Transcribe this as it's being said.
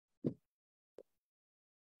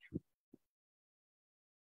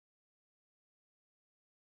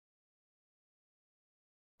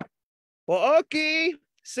Pooki,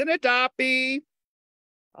 Sinatapi,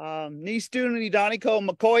 Nistuni Doniko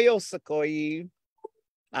Makoyo Sakoyi.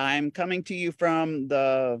 I'm coming to you from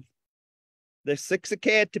the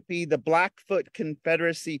Sixakatapi, the Blackfoot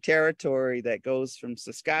Confederacy territory that goes from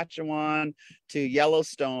Saskatchewan to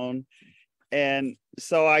Yellowstone. And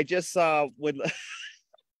so I just would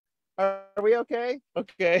are we okay?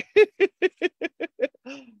 Okay.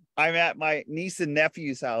 I'm at my niece and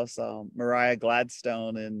nephew's house, Mariah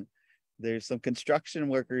Gladstone, and there's some construction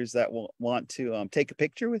workers that will want to take a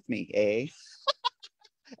picture with me, eh?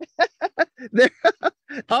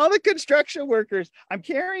 All the construction workers. I'm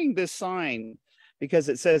carrying this sign because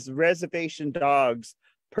it says Reservation Dogs,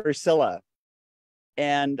 Priscilla.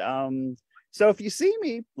 And so if you see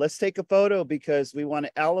me, let's take a photo because we want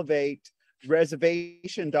to elevate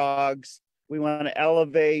Reservation Dogs. We want to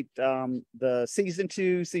elevate the season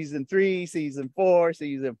 2, season 3, season 4,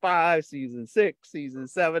 season 5, season 6, season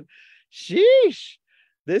 7. Sheesh.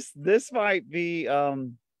 This might be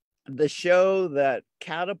the show that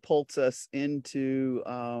catapults us into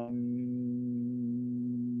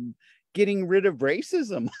getting rid of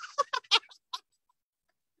racism.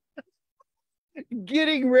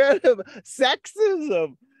 Getting rid of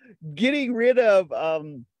sexism, getting rid of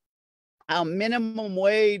minimum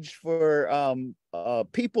wage for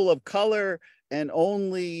people of color, and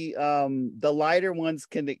only the lighter ones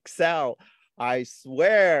can excel. I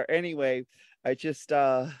swear. Anyway, I just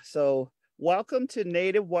so welcome to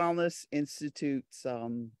Native Wellness Institute's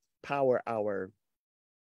Power Hour.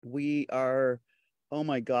 We are, oh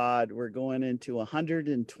my God, we're going into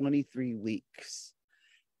 123 weeks.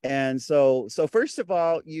 And so first of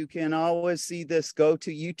all, you can always see this. Go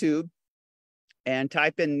to YouTube and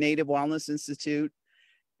type in Native Wellness Institute,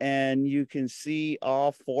 and you can see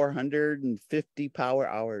all 450 power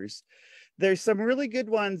hours. There's some really good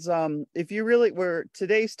ones. If you really were,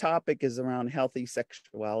 today's topic is around healthy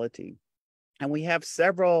sexuality. And we have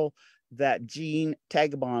several that Jean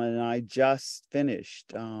Tagabon and I just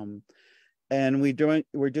finished. And we're doing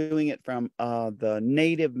it from the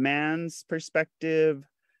Native man's perspective,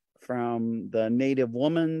 from the Native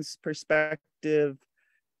woman's perspective,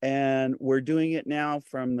 and we're doing it now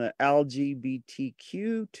from the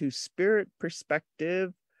LGBTQ to spirit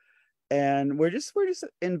perspective. And we're just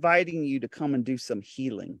inviting you to come and do some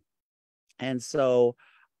healing. And so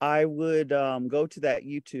I would go to that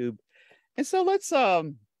YouTube. And so let's I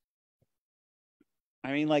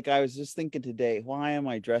mean, like, I was just thinking today, why am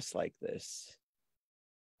I dressed like this?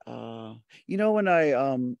 When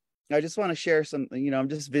I just want to share something, I'm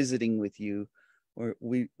just visiting with you, or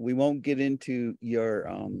we won't get into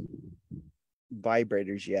your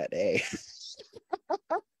vibrators yet, eh?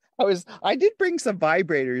 I did bring some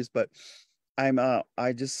vibrators, but I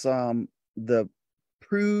just the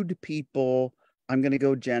prude people, I'm gonna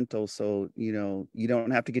go gentle, so you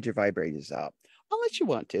don't have to get your vibrators out unless you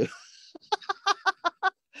want to.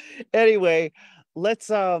 Anyway, let's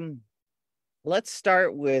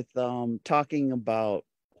start with talking about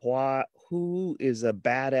who is a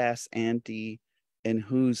badass auntie and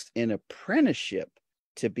who's in apprenticeship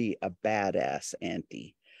to be a badass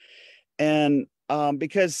auntie. And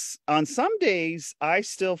because on some days I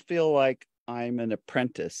still feel like I'm an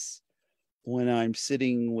apprentice when I'm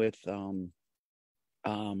sitting with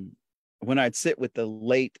when I'd sit with the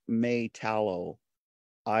late May Tallow,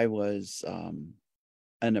 I was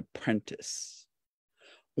an apprentice.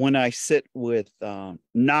 When I sit with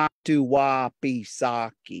Natuwa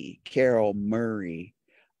Pisaki, Carol Murray,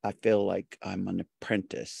 I feel like I'm an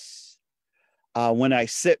apprentice. When I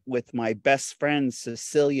sit with my best friend,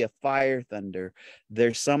 Cecilia Fire Thunder,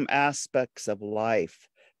 there's some aspects of life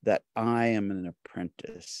that I am an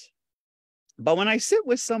apprentice. But when I sit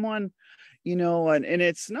with someone, and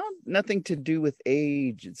it's nothing to do with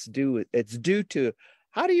age, it's due to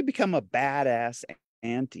how do you become a badass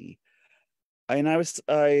auntie? And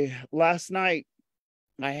last night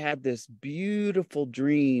I had this beautiful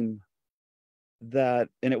dream and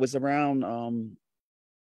it was around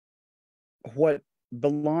what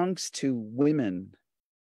belongs to women,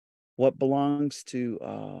 what belongs to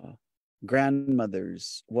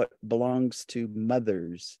grandmothers, what belongs to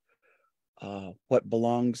mothers, what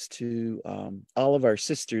belongs to all of our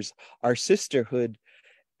sisters, our sisterhood,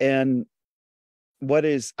 and what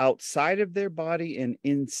is outside of their body and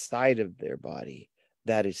inside of their body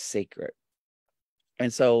that is sacred.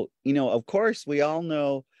 And so, of course, we all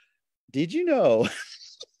know, did you know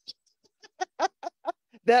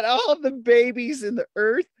that all of the babies in the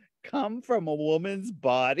earth come from a woman's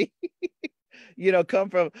body?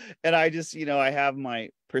 And I just, I have my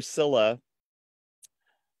Priscilla.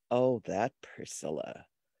 Oh, that Priscilla.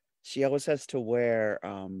 She always has to wear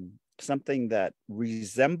something that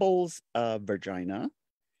resembles a vagina.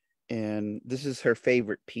 And this is her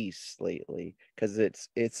favorite piece lately because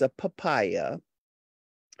it's a papaya,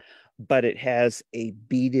 but it has a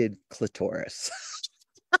beaded clitoris.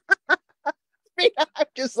 I'm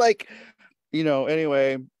just like,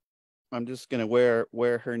 anyway, I'm just gonna wear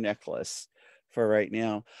her necklace for right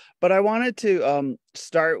now. But I wanted to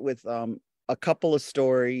start with a couple of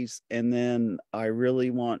stories, and then I really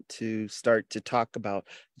want to start to talk about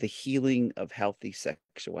the healing of healthy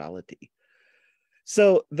sexuality.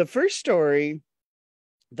 So the first story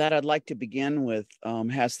that I'd like to begin with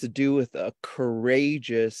has to do with a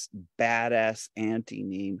courageous, badass auntie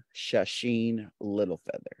named Shasheen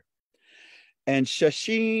Littlefeather. And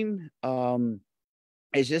Shasheen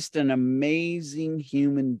is just an amazing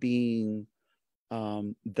human being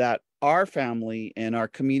that our family and our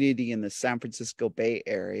community in the San Francisco Bay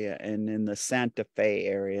Area and in the Santa Fe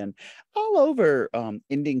area and all over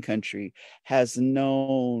Indian country has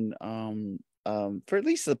known for at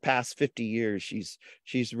least the past 50 years.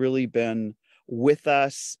 She's really been with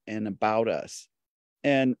us and about us.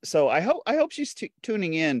 And so I hope she's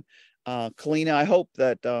tuning in, Kalina. I hope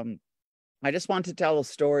that I just want to tell a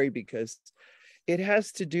story because it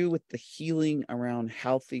has to do with the healing around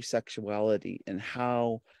healthy sexuality and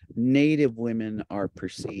how Native women are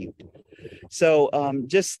perceived. So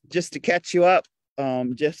just to catch you up,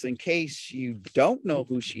 just in case you don't know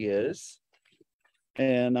who she is,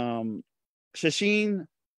 and Shasheen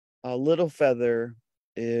Littlefeather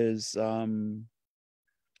is an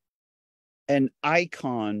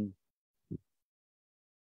icon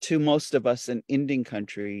to most of us in Indian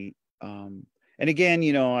country. And again,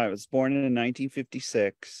 I was born in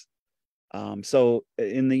 1956. So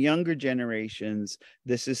in the younger generations,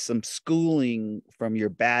 this is some schooling from your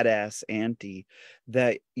badass auntie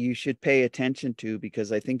that you should pay attention to,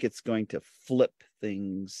 because I think it's going to flip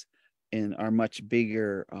things in our much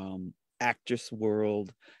bigger actress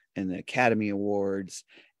world and the Academy Awards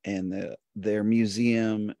and their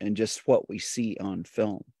museum and just what we see on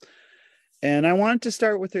film. And I wanted to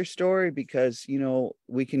start with her story because,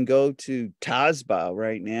 we can go to Tazba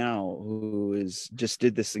right now, who is just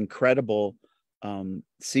did this incredible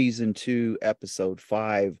season 2, episode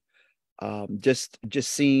 5, just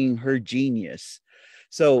seeing her genius.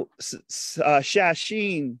 So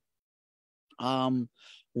Shasheen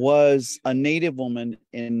was a Native woman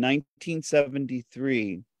in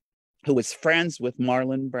 1973 who was friends with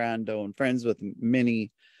Marlon Brando and friends with many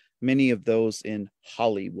of those in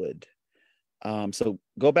Hollywood. So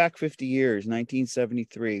go back 50 years,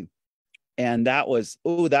 1973. And that was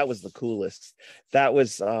the coolest. That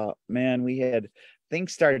was, man, we had,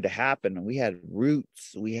 things started to happen. We had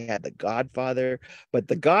Roots, we had The Godfather, but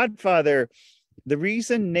The Godfather, the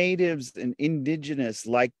reason natives and indigenous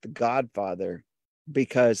like The Godfather,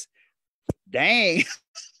 because dang,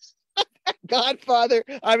 Godfather,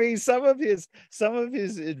 I mean, some of his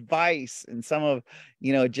advice and some of,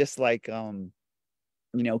 just like,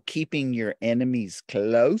 keeping your enemies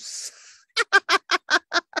close.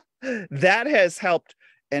 That has helped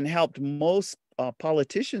most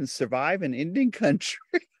politicians survive in Indian country.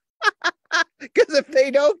 Because if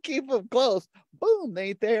they don't keep them close, boom, they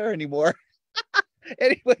ain't there anymore.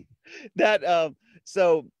 Anyway, that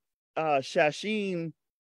so Shasheen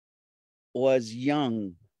was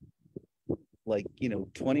young, like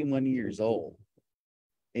 21 years old.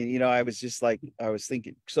 And I was just like, I was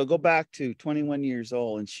thinking, so go back to 21 years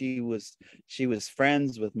old, and she was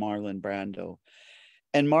friends with Marlon Brando.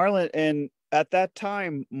 And at that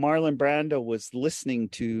time, Marlon Brando was listening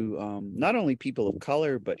to not only people of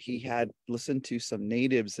color, but he had listened to some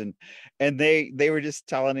natives, and they were just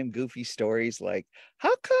telling him goofy stories like,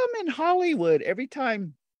 how come in Hollywood every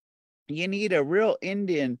time you need a real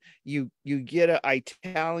Indian, you get an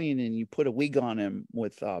Italian and you put a wig on him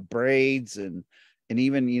with braids and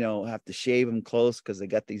even have to shave him close because they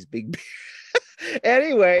got these big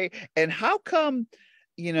anyway. And how come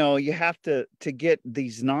you have to get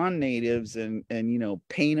these non-natives and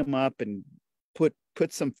paint them up and put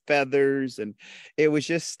some feathers, and it was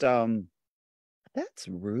just that's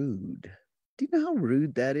rude. Do you know how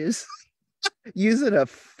rude that is? Using a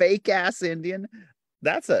fake ass Indian,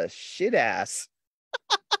 that's a shit ass.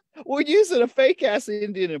 We're using a fake ass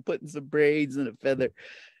Indian and putting some braids and a feather.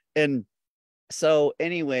 And so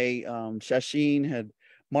anyway, Shasheen had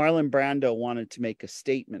Marlon Brando wanted to make a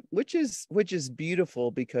statement, which is beautiful,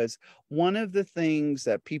 because one of the things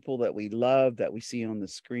that people that we love, that we see on the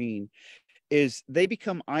screen, is they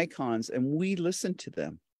become icons and we listen to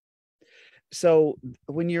them. So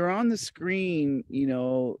when you're on the screen,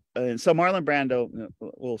 and so Marlon Brando,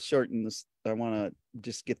 we'll shorten this. I want to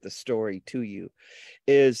just get the story to you,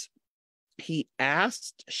 is he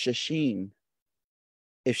asked Shasheen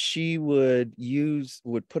if she would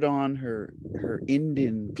put on her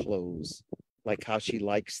Indian clothes, like how she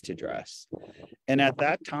likes to dress. And at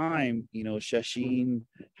that time, Shasheen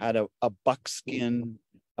had a buckskin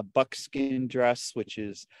dress, which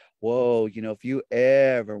is, whoa, if you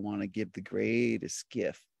ever want to give the greatest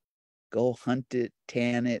gift, go hunt it,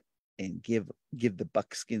 tan it, and give the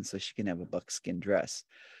buckskin so she can have a buckskin dress.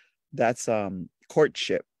 That's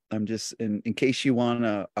courtship. I'm just in case you want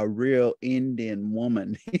a real Indian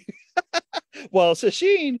woman. Well,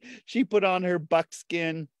 Shasheen, she put on her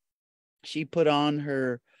buckskin, she put on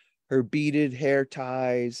her beaded hair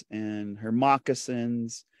ties and her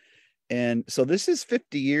moccasins. And so this is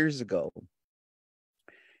 50 years ago.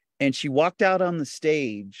 And she walked out on the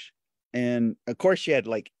stage. And of course, she had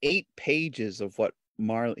like 8 pages of what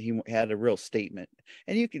he had a real statement.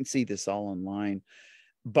 And you can see this all online.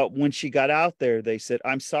 But when she got out there, they said,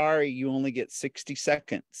 "I'm sorry, you only get 60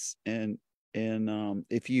 seconds. And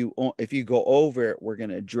if you go over it, we're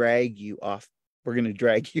going to drag you off. We're going to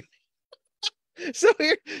drag you." So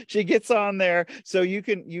here she gets on there, so you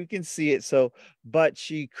can see it. So, but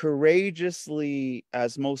she courageously,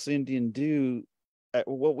 as most Indian do,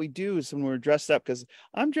 what we do is when we're dressed up, because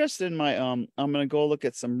I'm dressed in my I'm gonna go look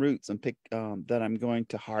at some roots and pick that I'm going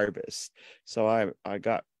to harvest. So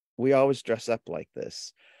we always dress up like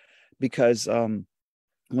this because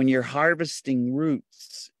when you're harvesting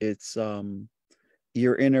roots, it's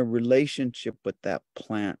you're in a relationship with that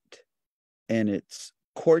plant, and it's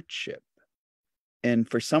courtship. And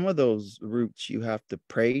for some of those roots, you have to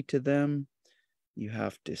pray to them, you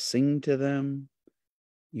have to sing to them,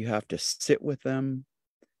 you have to sit with them.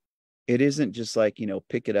 It isn't just like,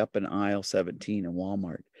 pick it up in aisle 17 in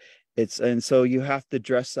Walmart. And so you have to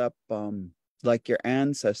dress up like your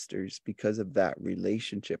ancestors because of that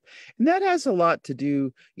relationship. And that has a lot to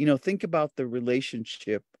do, think about the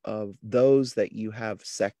relationship of those that you have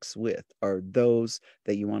sex with, or those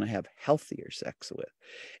that you want to have healthier sex with.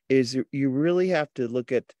 Is you really have to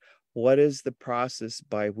look at what is the process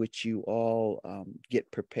by which you all get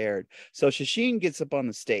prepared. So Shasheen gets up on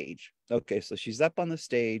the stage. Okay, so she's up on the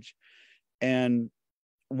stage, and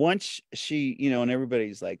once she, and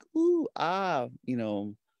everybody's like, ooh,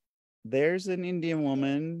 there's an Indian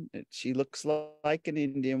woman. She looks like an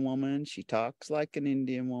Indian woman. She talks like an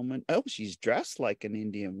Indian woman. Oh, she's dressed like an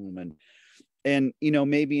Indian woman. And,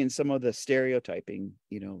 maybe in some of the stereotyping,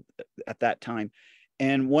 at that time.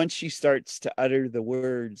 And once she starts to utter the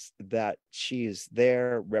words that she is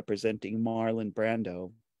there representing Marlon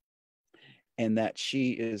Brando, and that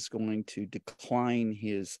she is going to decline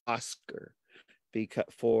his Oscar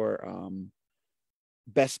for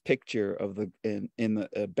best picture of in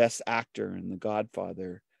the best actor in The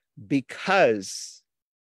Godfather, because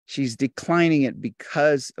she's declining it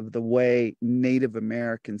because of the way Native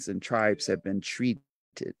Americans and tribes have been treated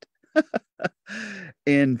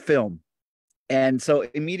in film. And so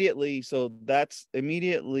immediately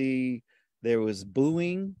there was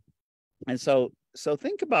booing. And so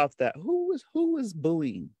think about that. Who was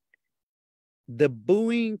booing? The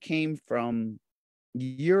booing came from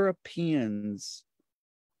Europeans,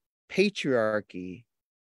 patriarchy,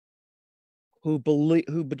 who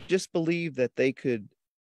just believed that they could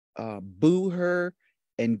boo her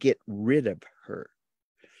and get rid of her.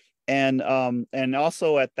 And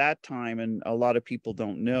also at that time, and a lot of people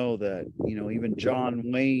don't know that, even John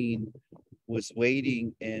Wayne was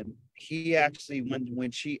waiting, and he actually,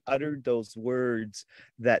 when she uttered those words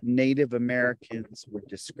that Native Americans were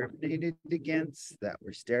discriminated against, that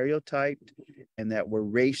were stereotyped, and that were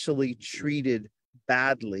racially treated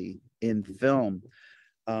badly in film,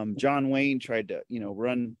 John Wayne tried to,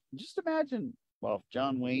 run. Just imagine, well, if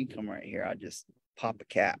John Wayne come right here, I'd just pop a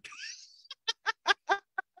cap.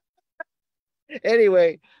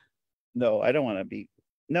 Anyway, no, I don't want to be.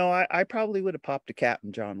 No, I probably would have popped a cap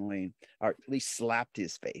in John Wayne, or at least slapped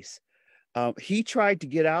his face. He tried to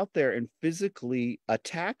get out there and physically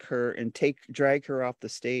attack her and drag her off the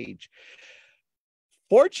stage.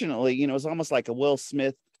 Fortunately, it was almost like a Will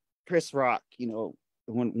Smith, Chris Rock,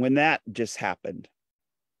 when that just happened.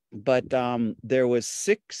 But there was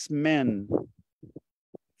 6 men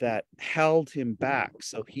that held him back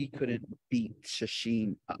so he couldn't beat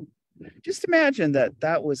Shasheen up. Just imagine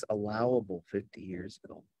that was allowable 50 years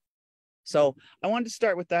ago. So I wanted to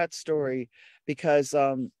start with that story because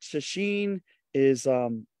Shasheen is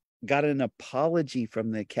got an apology from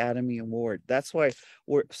the Academy Award. That's why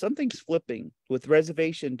something's flipping with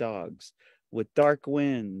Reservation Dogs, with Dark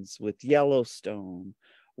Winds, with Yellowstone,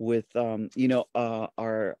 with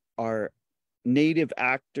our Native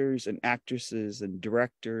actors and actresses and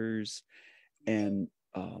directors and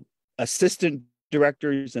assistant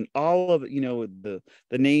directors and all of, the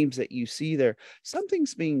names that you see there,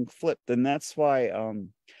 something's being flipped. And that's why,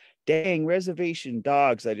 dang, reservation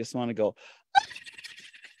dogs, I just want to go,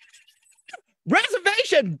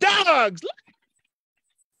 reservation dogs.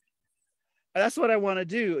 That's what I want to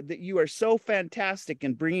do. That you are so fantastic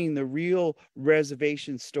in bringing the real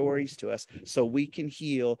reservation stories to us so we can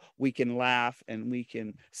heal, we can laugh, and we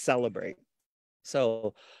can celebrate.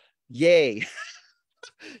 So, yay.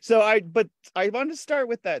 But I want to start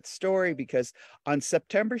with that story because on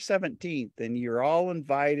September 17th, and you're all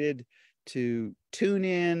invited to tune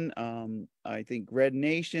in. I think Red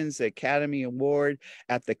Nation's Academy Award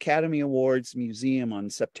at the Academy Awards Museum on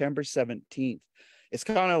September 17th. It's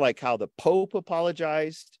kind of like how the Pope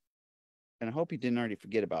apologized, and I hope he didn't already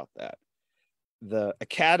forget about that. The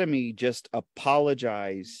Academy just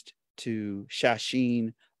apologized to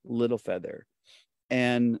Shasheen Littlefeather,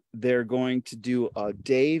 and they're going to do a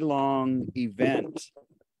day-long event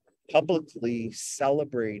publicly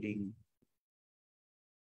celebrating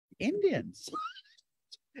Indians.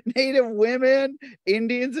 Native women,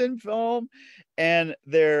 Indians in film. And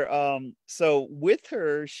they're so with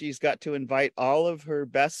her, she's got to invite all of her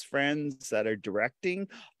best friends that are directing,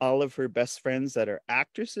 all of her best friends that are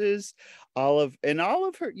actresses, all of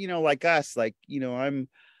her, like us, like, I'm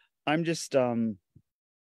just the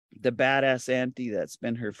badass auntie that's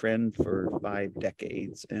been her friend for 5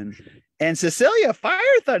 decades. And Cecilia Fire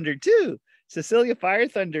Thunder too. Cecilia Fire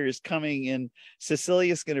Thunder is coming, and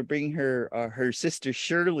Cecilia's going to bring her sister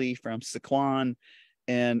Shirley from Sequan,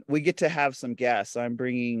 and we get to have some guests. I'm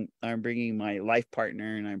bringing my life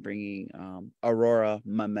partner, and I'm bringing Aurora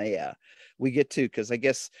Mamea. We get to, because I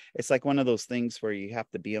guess it's like one of those things where you have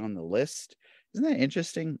to be on the list. Isn't that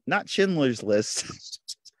interesting? Not Schindler's List.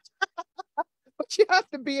 But you have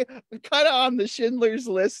to be kind of on the Schindler's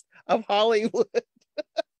List of Hollywood.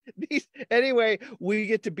 Anyway, we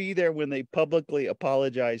get to be there when they publicly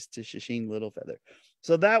apologized to Shasheen Littlefeather.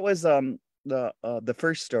 So that was the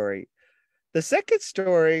first story. The second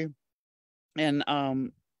story, and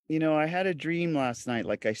I had a dream last night,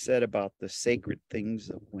 like I said, about the sacred things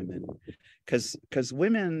of women, because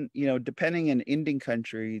women, depending in Indian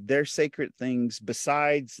country, their sacred things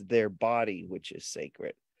besides their body, which is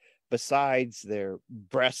sacred, besides their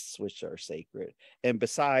breasts, which are sacred, and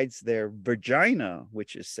besides their vagina,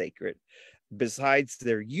 which is sacred, besides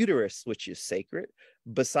their uterus, which is sacred,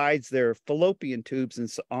 besides their fallopian tubes, and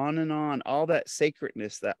so on, all that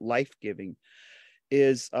sacredness, that life-giving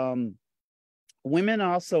is, women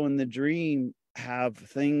also in the dream have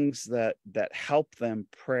things that help them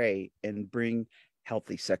pray and bring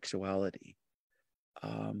healthy sexuality.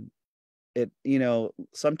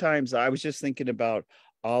 Sometimes I was just thinking about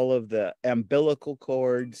all of the umbilical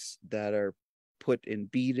cords that are put in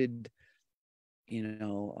beaded,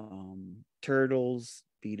 turtles,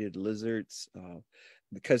 beaded lizards,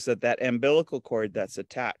 because of that umbilical cord that's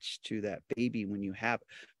attached to that baby when you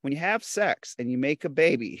have sex and you make a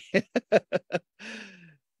baby.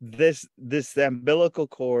 this umbilical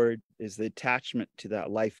cord is the attachment to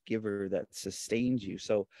that life giver that sustains you.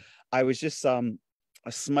 So I was just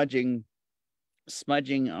smudging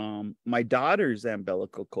my daughter's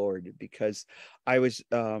umbilical cord, because I was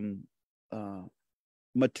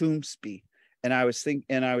Matumspi, and I was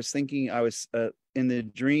thinking in the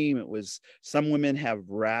dream, it was some women have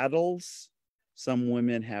rattles, some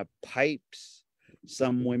women have pipes,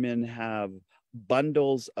 some women have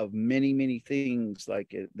bundles of many things.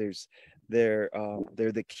 Like they're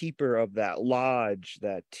the keeper of that lodge,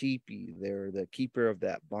 that teepee. They're the keeper of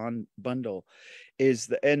that bundle.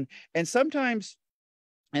 And sometimes,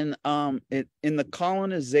 and in the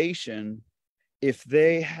colonization, if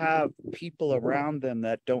they have people around them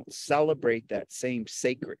that don't celebrate that same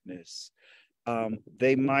sacredness,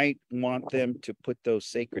 they might want them to put those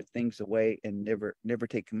sacred things away and never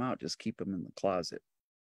take them out, just keep them in the closet.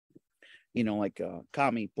 Like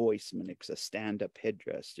Kami Boisman, a stand-up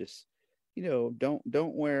headdress, just don't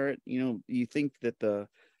wear it. You think that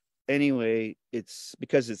anyway, it's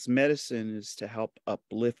because it's medicine, is to help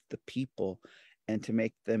uplift the people and to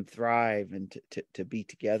make them thrive, and to be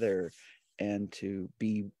together, and to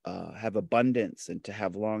be have abundance, and to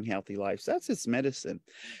have long, healthy lives. That's its medicine.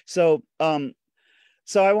 So I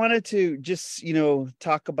wanted to just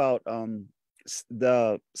talk about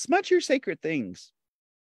the smudge your sacred things.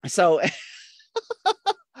 So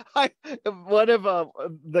one of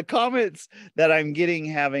the comments that I'm getting,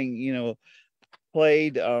 having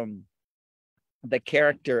played the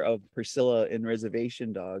character of Priscilla in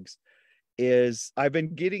Reservation Dogs, is I've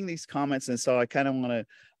been getting these comments, and so I kind of want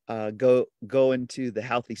to go into the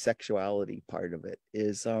healthy sexuality part of it.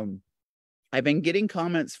 Is I've been getting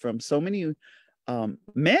comments from so many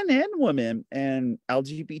men and women and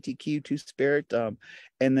LGBTQ two spirit,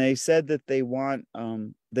 and they said that they want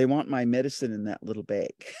my medicine in that little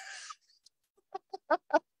bag.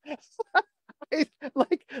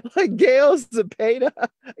 like Gail Zepeda.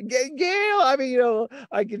 Gail, I mean,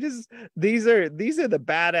 I could just, these are the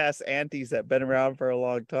badass aunties that been around for a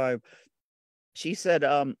long time. She said,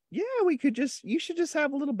 yeah, you should just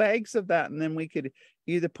have little bags of that, and then we could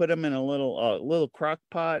either put them in a little crock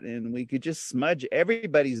pot, and we could just smudge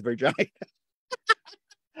everybody's vagina.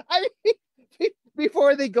 I mean,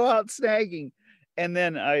 before they go out snagging. And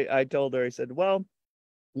then I told her, I said, well,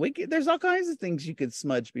 there's all kinds of things you could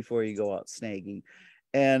smudge before you go out snagging.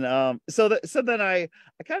 And so then I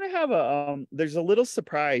kind of have there's a little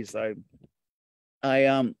surprise.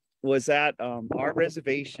 I was at our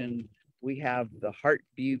reservation. We have the Heart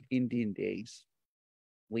Butte Indian Days.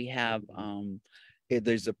 We have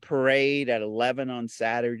there's a parade at 11 on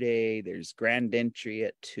Saturday. There's grand entry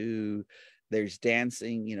at 2. There's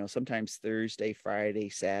dancing, sometimes Thursday, Friday,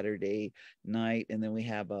 Saturday night. And then we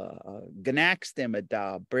have a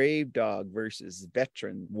Ganaxdemada, Brave Dog versus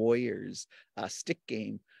Veteran Warriors, stick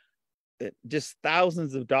game. Just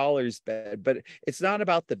thousands of dollars, but it's not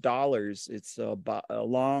about the dollars. It's about a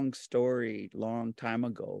long story, long time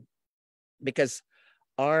ago, because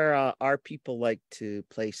our people like to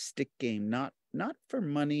play stick game, not for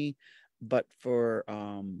money, but for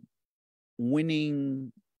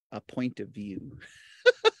winning a point of view.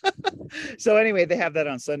 So anyway, they have that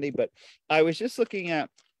on Sunday. But I was just looking at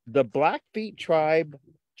the Blackfeet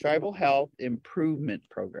Tribal Health Improvement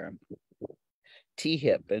Program,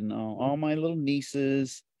 THIP, and all my little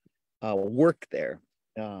nieces work there.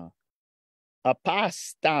 A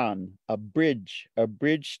pastan, a bridge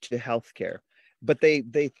to healthcare. But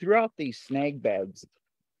they threw out these snag bags,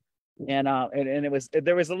 and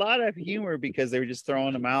there was a lot of humor because they were just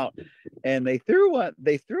throwing them out, and they threw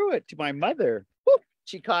it to my mother. Whoop,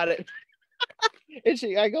 she caught it.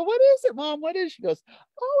 And I go, what is it, Mom? What is it? She goes,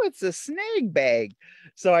 oh, it's a snag bag.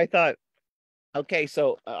 So I thought, okay,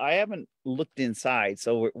 so I haven't looked inside.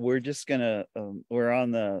 So we're just gonna we're on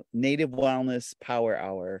the Native Wellness Power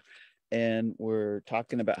Hour, and we're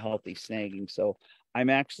talking about healthy snagging. So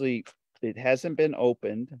it hasn't been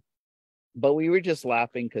opened, but we were just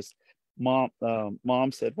laughing because mom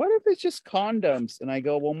said, what if it's just condoms? And I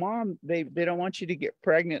go, well, Mom, they don't want you to get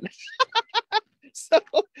pregnant. So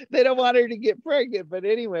they don't want her to get pregnant. But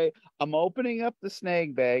anyway, I'm opening up the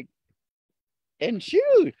snag bag, and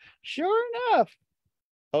shoot, sure enough,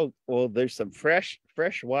 oh, well, there's some fresh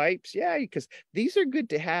wipes. Yeah, because these are good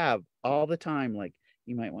to have all the time. Like,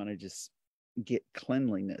 you might want to just get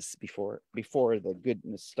cleanliness before the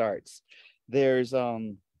goodness starts. There's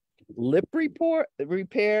lip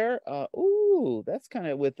repair. Ooh, that's kind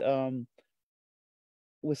of with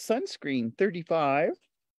sunscreen 35.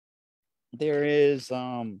 There is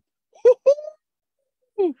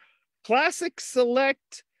Classic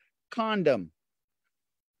Select condom.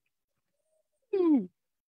 Ooh.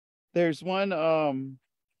 There's one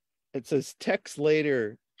it says text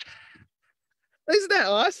later. Isn't that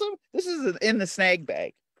awesome? This is in the snag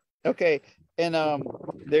bag. Okay. And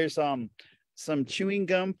there's some chewing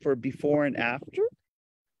gum for before and after.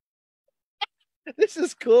 This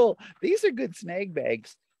is cool. These are good snag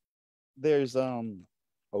bags. There's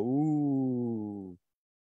oh,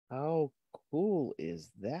 how cool is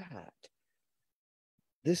that?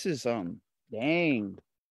 This is dang.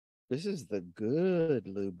 This is the good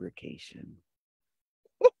lubrication.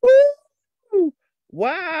 Woo-hoo!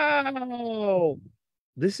 Wow.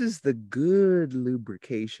 This is the good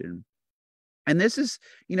lubrication. And this is,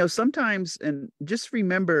 sometimes, and just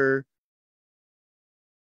remember,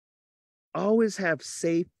 always have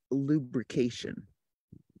safe lubrication,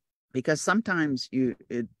 because sometimes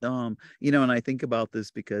and I think about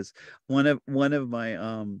this because one of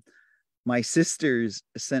my sisters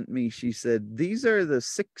sent me, she said, these are the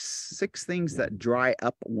six things that dry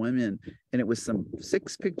up women. And it was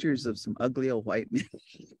 6 pictures of some ugly old white men.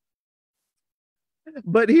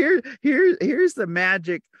 But here's the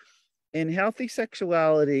magic. In healthy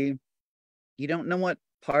sexuality, you don't know what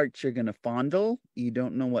parts you're going to fondle. You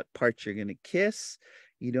don't know what parts you're going to kiss.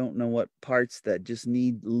 You don't know what parts that just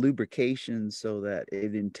need lubrication so that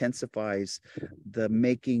it intensifies the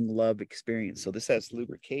making love experience. So this has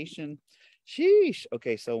lubrication. Sheesh.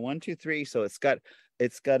 Okay, so 1, 2, 3. So it's got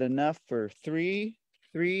enough for three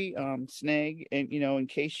snag. And in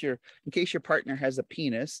case your partner has a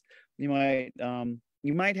penis, you might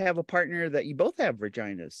have a partner that you both have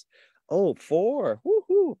vaginas. Oh, 4.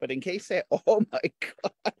 Woohoo. But in case oh my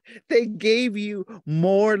God, they gave you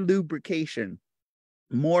more lubrication.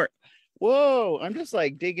 More, whoa, I'm just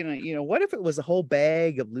like digging it. What if it was a whole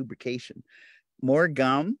bag of lubrication? More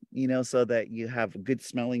gum, so that you have a good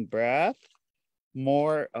smelling breath,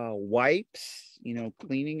 more wipes,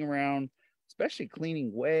 cleaning around, especially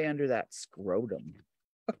cleaning way under that scrotum,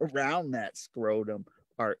 around that scrotum,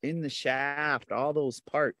 or in the shaft, all those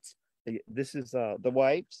parts. This is the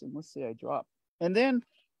wipes, and let's see, I dropped. And then,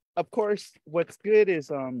 of course, what's good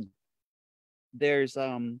is there's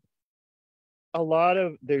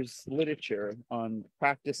there's literature on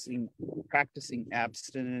practicing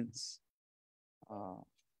abstinence.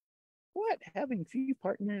 Having few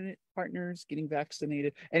partners, getting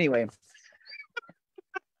vaccinated. Anyway,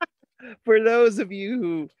 for those of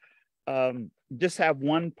you who just have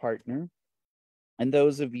one partner, and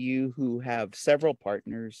those of you who have several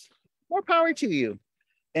partners, more power to you.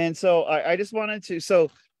 And so I just wanted to,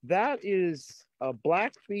 so that is a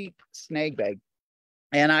Blackfeet snag bag.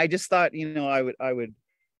 And I just thought, I would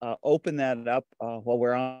open that up while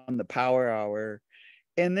we're on the power hour,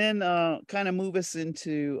 and then kind of move us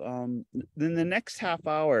into then the next half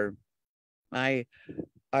hour. I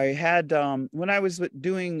had when I was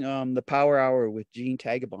doing the power hour with Jean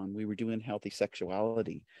Tagabon, we were doing healthy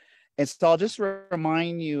sexuality. And so I'll just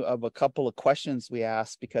remind you of a couple of questions we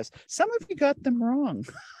asked, because some of you got them wrong.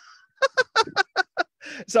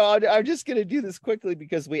 So I'm just going to do this quickly,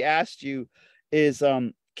 because we asked you is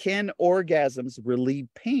can orgasms relieve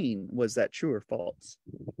pain? Was that true or false?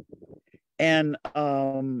 And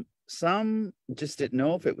some just didn't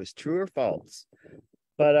know if it was true or false.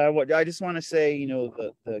 But I just want to say,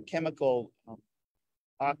 the chemical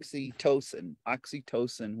oxytocin,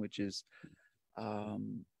 which is a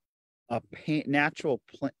natural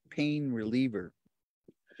pain reliever.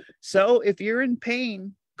 So if you're in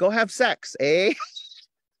pain, go have sex, eh?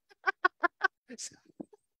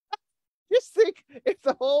 Just think if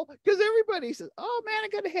because everybody says, oh man, I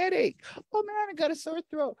got a headache. Oh man, I got a sore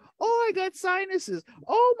throat. Oh, I got sinuses.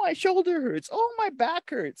 Oh, my shoulder hurts. Oh, my back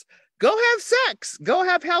hurts. Go have sex. Go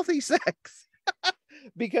have healthy sex.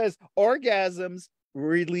 Because orgasms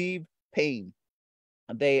relieve pain.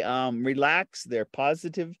 They relax, they're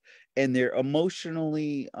positive, and they're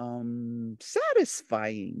emotionally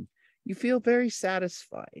satisfying. You feel very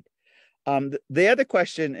satisfied. The other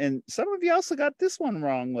question, and some of you also got this one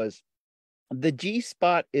wrong, was the G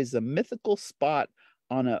spot is a mythical spot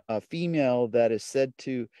on a female that is said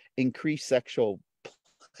to increase sexual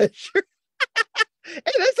pleasure. And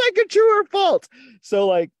it's like a true or false. So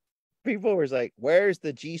like people were like, where's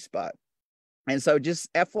the G spot? And so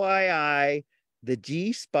just FYI, the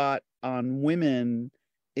G spot on women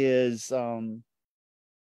is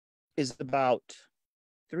about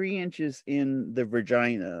 3 inches in the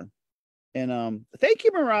vagina. And thank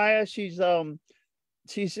you, Mariah. She's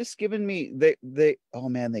just given me they oh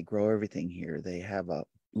man, they grow everything here. They have a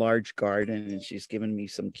large garden, and she's given me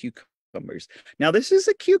some cucumbers. Now this is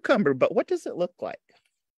a cucumber, but what does it look like?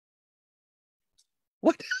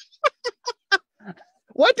 What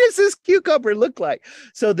what does this cucumber look like?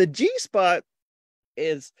 So the G spot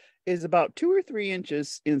is about 2 or 3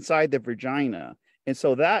 inches inside the vagina, and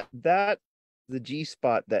so that the G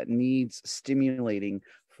spot that needs stimulating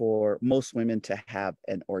for most women to have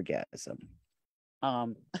an orgasm.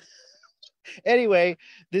 Anyway,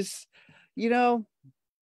 this,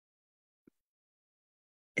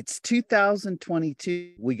 it's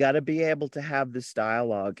 2022. We got to be able to have this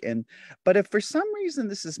dialogue. But if for some reason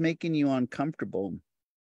this is making you uncomfortable,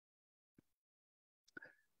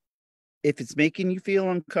 if it's making you feel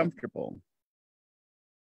uncomfortable,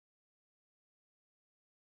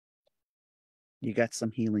 you got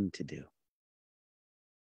some healing to do.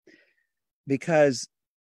 Because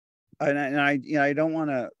I don't want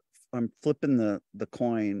to, I'm flipping the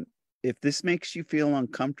coin. If this makes you feel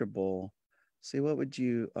uncomfortable, say, what would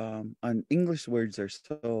you, on English words are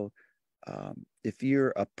so, if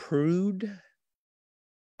you're a prude,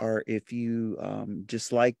 or if you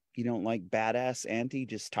you don't like badass Auntie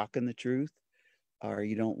just talking the truth, or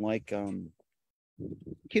you don't like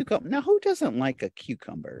cucumber. Now, who doesn't like a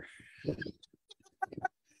cucumber?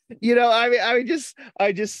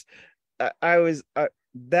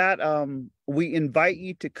 We invite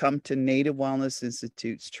you to come to Native Wellness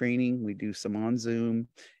Institute's training. We do some on Zoom,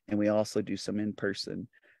 and we also do some in person.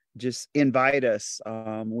 Just invite us.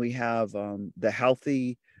 We have the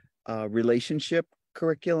healthy relationship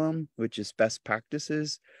curriculum, which is best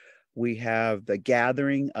practices. We have the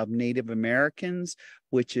gathering of Native Americans,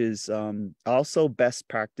 which is also best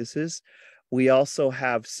practices. We also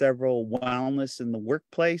have several wellness in the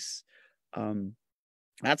workplace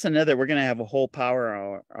That's another, we're going to have a whole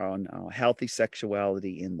power on healthy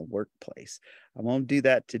sexuality in the workplace. I won't do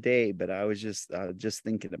that today, but I was just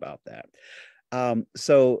thinking about that.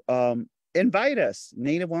 So invite us,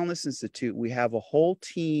 Native Wellness Institute. We have a whole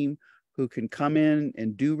team who can come in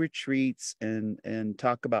and do retreats and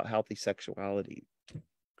talk about healthy sexuality.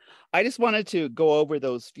 I just wanted to go over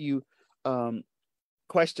those few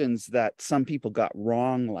questions that some people got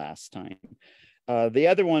wrong last time. The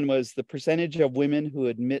other one was the percentage of women who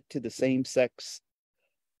admit to the same sex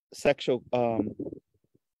sexual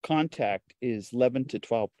contact is 11 to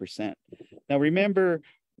 12%. Now, remember,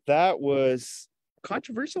 that was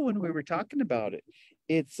controversial when we were talking about it.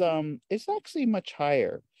 It's actually much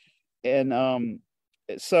higher. And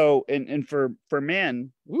so and for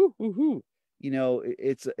men, you know,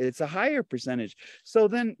 it's a higher percentage. So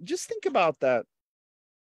then just think about that.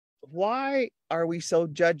 Why are we so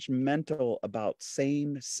judgmental about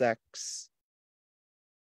same sex,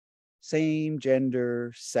 same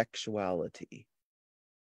gender sexuality?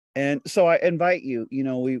 And so I invite you, you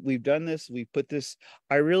know, we've done this, we put this,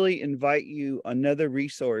 I really invite you, another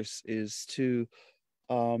resource is to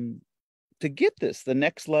get this, the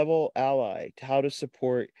next level ally, to how to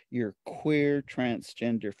support your queer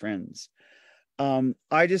transgender friends.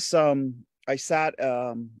 I sat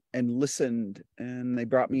and listened, and they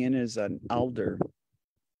brought me in as an elder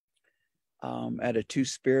at a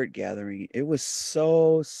two-spirit gathering. It was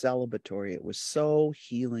so celebratory. It was so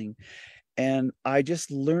healing. And I just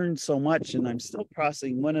learned so much, and I'm still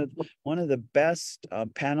processing. One of the best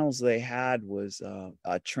panels they had was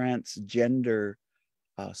a transgender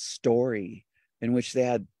story, in which they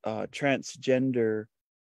had transgender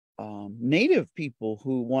Native people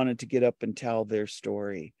who wanted to get up and tell their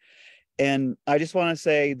story. And I just want to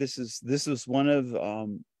say this is one of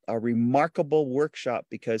a remarkable workshop,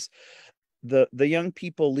 because the young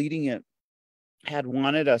people leading it had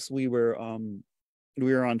wanted us. We were on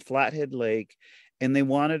Flathead Lake, and they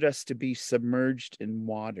wanted us to be submerged in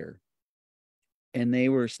water. And they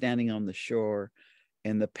were standing on the shore,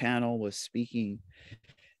 and the panel was speaking,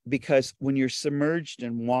 because when you're submerged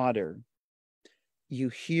in water, you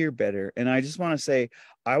hear better. And I just want to say,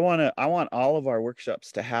 I want all of our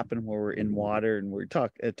workshops to happen where we're in water and we're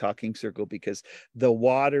a talking circle, because the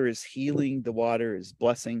water is healing, the water is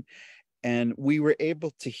blessing. And we were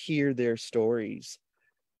able to hear their stories.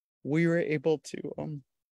 We were able to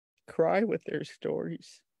cry with their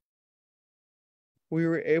stories. We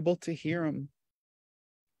were able to hear them,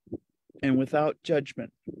 and without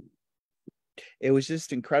judgment. It was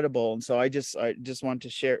just incredible. And so I just want to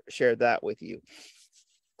share that with you.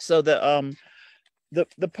 So the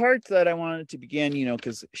part that I wanted to begin, you know,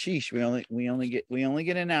 because sheesh, we only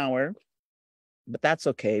get an hour, but that's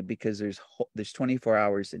okay, because there's 24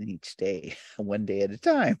 hours in each day, one day at a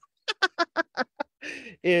time.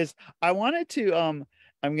 Is I wanted to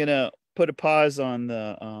I'm gonna put a pause on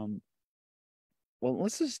the well,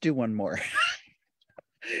 let's just do one more.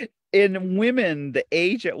 In women, the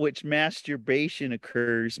age at which masturbation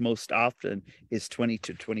occurs most often is 20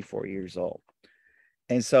 to 24 years old.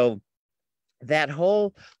 And so that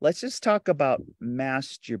whole, let's just talk about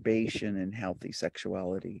masturbation and healthy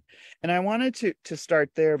sexuality. And I wanted to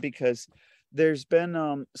start there, because there's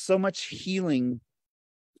been so much healing.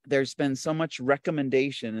 There's been so much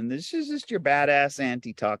recommendation, and this is just your badass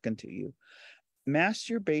auntie talking to you.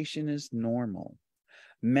 Masturbation is normal.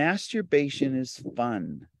 Masturbation is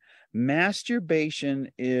fun. Masturbation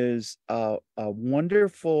is a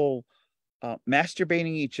wonderful,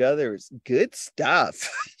 masturbating each other is good stuff.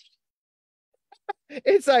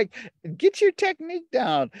 It's like, get your technique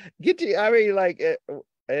down.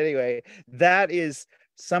 Anyway, that is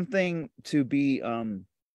something to be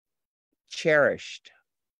cherished,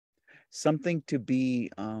 something to be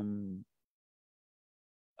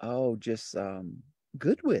just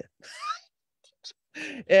good with.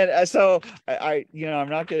 And so I you know, I'm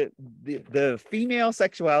not gonna, the female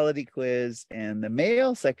sexuality quiz and the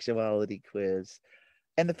male sexuality quiz,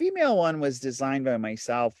 and the female one was designed by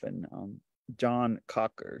myself and John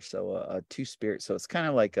Cocker, so a two-spirit, so it's kind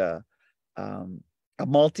of like a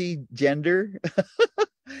multi-gender.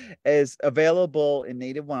 Is available in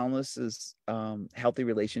Native Wellness's healthy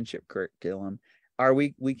relationship curriculum.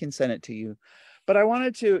 We can send it to you. But I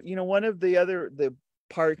wanted to, you know, one of the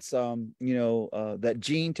parts that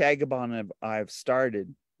Jean Tagabon I've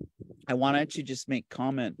started, I wanted to just make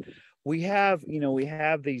comment. We have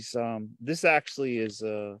these this actually is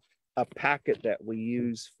a packet that we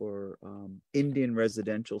use for Indian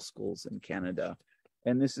residential schools in Canada.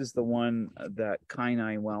 And this is the one that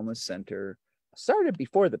Kainai Wellness Center started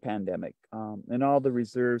before the pandemic, and all the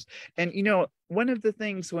reserves. And, you know, one of the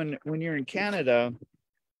things when you're in Canada,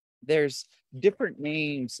 there's different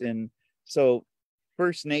names. And so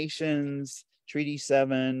First Nations, Treaty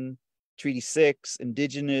 7, Treaty 6,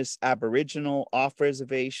 Indigenous, Aboriginal, off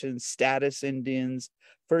reservation, status Indians,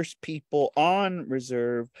 First People on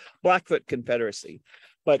reserve, Blackfoot Confederacy.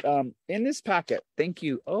 But in this packet, thank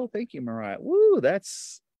you. Oh, thank you, Mariah. Woo,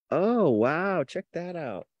 that's, oh, wow. Check that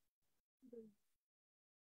out.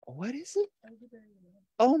 What is it?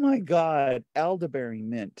 Oh my God, elderberry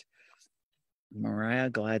mint. Mariah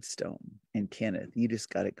Gladstone and Kenneth, you just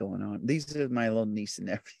got it going on. These are my little niece and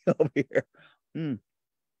nephew over here. Mm.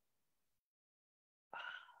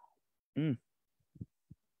 Mm.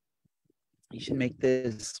 You should make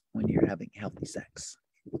this when you're having healthy sex.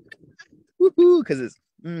 Woohoo, because it's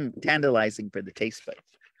tantalizing for the taste buds.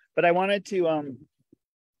 But I wanted to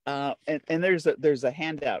and there's a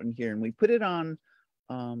handout in here, and we put it on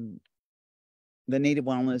the Native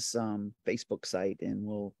Wellness Facebook site, and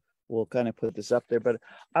we'll kind of put this up there. But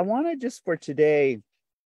I wanted just for today,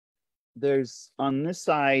 there's on this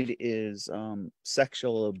side is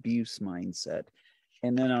sexual abuse mindset,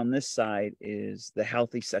 and then on this side is the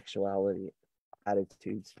healthy sexuality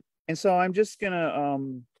attitudes. And so I'm just gonna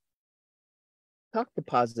talk the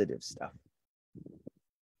positive stuff.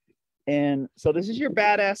 And so this is your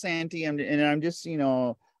badass auntie, and I'm just, you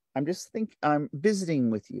know, I'm visiting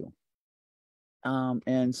with you.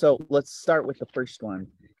 And so let's start with the first one.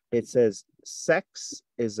 It says sex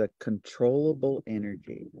is a controllable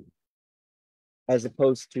energy as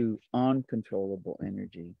opposed to uncontrollable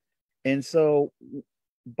energy. And so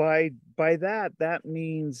by that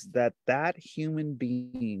means that human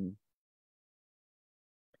being,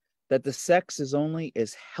 that the sex is only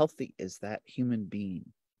as healthy as that human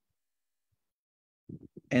being.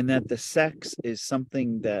 And that the sex is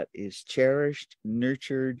something that is cherished,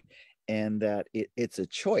 nurtured, and that it's a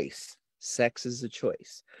choice. Sex is a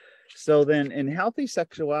choice. So then in healthy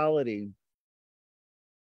sexuality,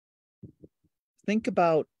 think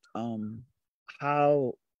about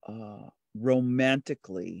how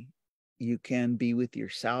romantically you can be with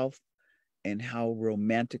yourself and how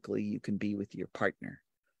romantically you can be with your partner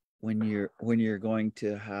when you're going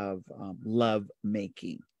to have love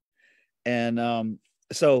making. And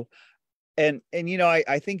so and you know,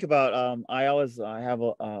 I think about I have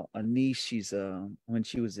a niece. She's when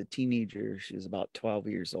she was a teenager, she was about 12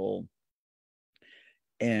 years old,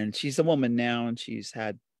 and she's a woman now, and she's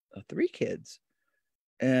had 3 kids.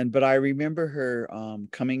 But I remember her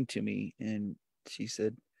coming to me, and she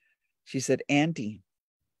said, Auntie,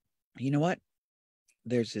 you know what?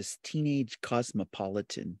 There's this Teenage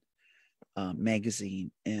Cosmopolitan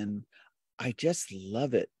magazine, and I just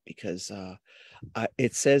love it because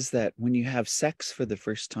it says that when you have sex for the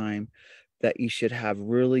first time, that you should have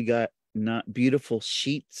really got not beautiful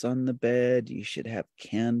sheets on the bed. You should have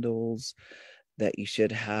candles, that you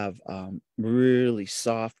should have really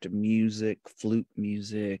soft music, flute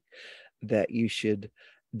music, that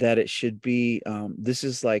it should be, this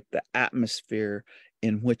is like the atmosphere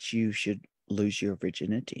in which you should lose your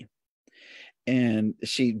virginity. And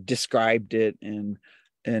she described it, and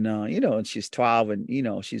you know, and she's 12, and you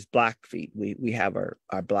know, she's Blackfeet. We have our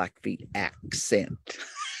Blackfeet accent.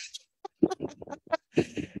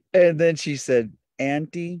 And then she said,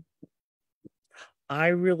 Auntie, I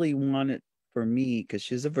really want it for me, because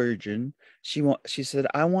she's a virgin. She said,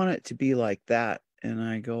 I want it to be like that. And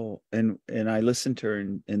I go, and I listened to her,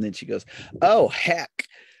 and then she goes, oh heck,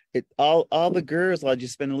 all the girls, I've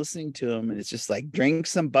just been listening to them, and it's just like drink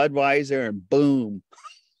some Budweiser and boom.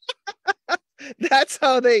 That's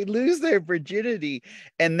how they lose their virginity,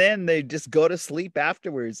 and then they just go to sleep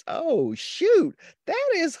afterwards. Oh shoot, that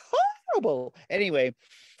is horrible. Anyway,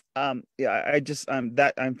 yeah,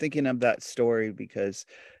 I'm thinking of that story because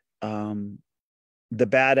the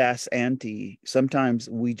badass auntie, sometimes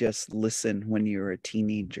we just listen when you're a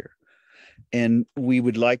teenager, and we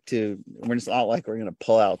would like to, it's not like we're going to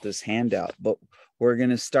pull out this handout, but we're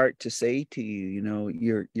going to start to say to you, you know,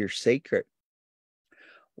 you're sacred.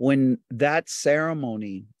 When that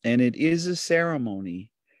ceremony, and it is a ceremony,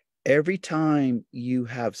 every time you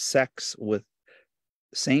have sex with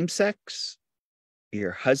same sex,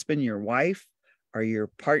 your husband, your wife, or your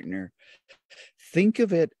partner, think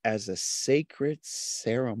of it as a sacred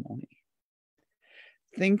ceremony.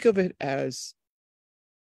 Think of it as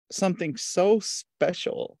something so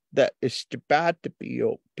special that is about to be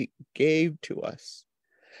gave to us,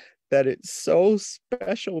 that it's so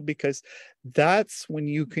special, because that's when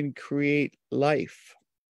you can create life.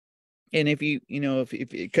 And if you know, if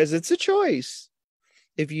because it's a choice,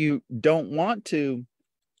 if you don't want to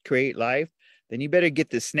create life, then you better get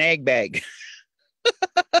the snag bag.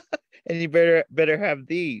 And you better have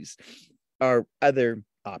these or other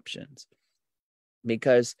options.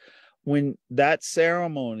 Because when that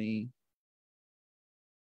ceremony,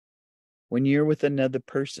 when you're with another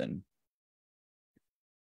person,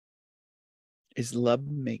 is love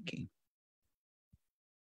making.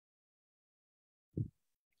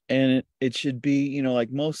 And it should be, you know,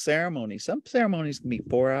 like most ceremonies. Some ceremonies can be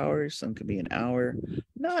 4 hours, some can be an hour,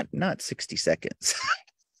 not 60 seconds.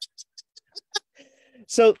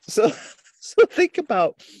 So think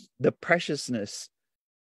about the preciousness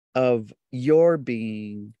of your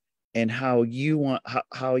being and how you want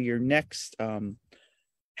how your next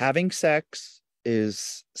having sex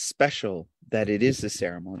is special, that it is a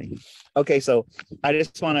ceremony. Okay, so I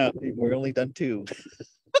just want to, we're only done 2.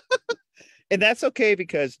 And that's okay,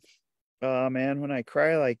 because man, when I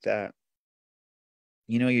cry like that,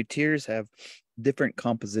 you know, your tears have different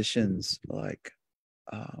compositions, like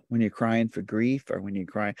when you're crying for grief or when you're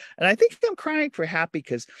crying. And I think I'm crying for happy,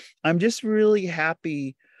 because I'm just really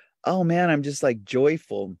happy. Oh man, I'm just like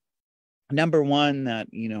joyful. Number one, that,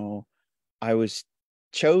 you know, I was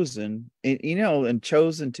chosen, you know, and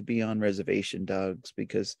chosen to be on Reservation Dogs,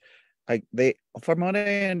 because they, from what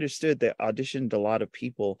I understood, they auditioned a lot of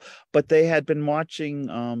people, but they had been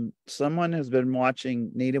watching, someone has been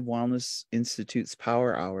watching Native Wellness Institute's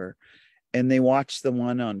Power Hour, and they watched the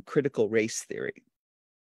one on critical race theory.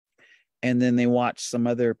 And then they watched some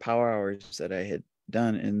other power hours that I had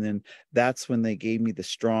done, and then that's when they gave me the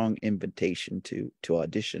strong invitation to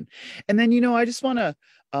audition. And then, you know, I just want to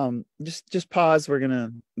just pause. We're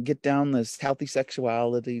gonna get down this healthy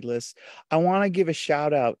sexuality list. I want to give a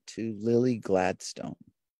shout out to Lily Gladstone,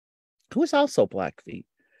 who is also Blackfeet,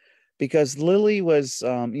 because Lily was,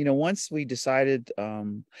 you know, once we decided,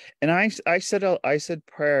 and I said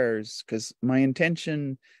prayers, because my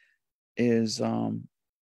intention is,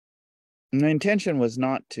 my intention was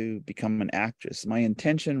not to become an actress. My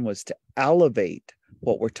intention was to elevate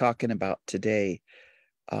what we're talking about today,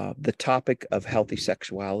 the topic of healthy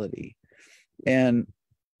sexuality. And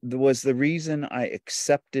that was the reason I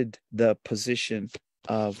accepted the position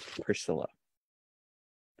of Priscilla.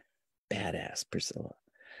 Badass Priscilla.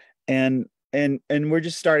 And we're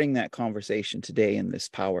just starting that conversation today in this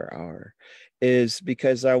power hour, is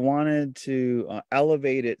because I wanted to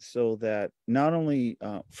elevate it, so that not only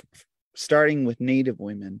starting with Native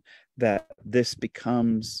women, that this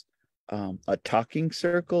becomes a talking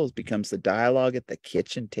circle, it becomes the dialogue at the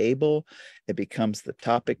kitchen table, it becomes the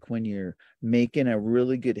topic when you're making a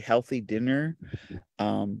really good healthy dinner,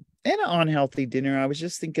 and an unhealthy dinner. I was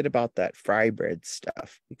just thinking about that fry bread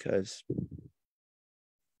stuff, because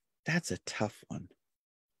that's a tough one,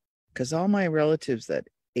 because all my relatives that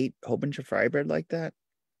ate a whole bunch of fry bread like that,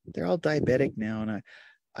 they're all diabetic now. And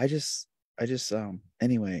I just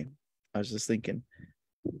anyway, I was just thinking,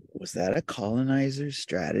 was that a colonizer's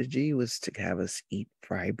strategy, was to have us eat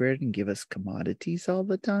fry bread and give us commodities all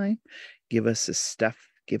the time, give us the stuff,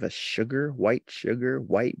 give us sugar, white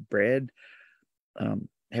bread.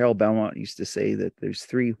 Harold Belmont used to say that there's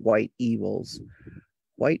 3 white evils: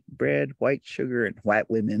 white bread, white sugar, and white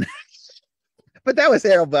women. But that was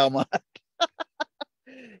Harold Belmont.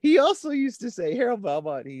 He also used to say, Harold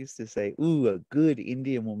Belmont, he used to say, ooh, a good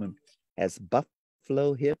Indian woman has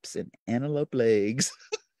buffalo hips and antelope legs.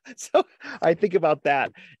 So I think about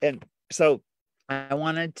that. And so I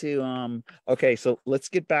wanted to, okay, so let's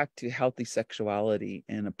get back to healthy sexuality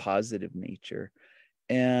and a positive nature.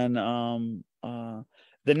 And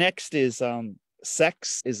the next is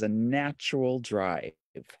sex is a natural drive.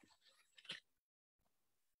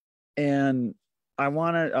 And I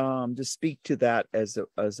want to just speak to that as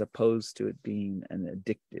opposed to it being an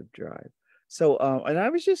addictive drive. So, and I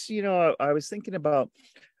was just, you know, I was thinking about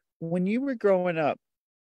when you were growing up,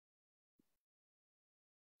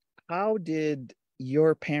 how did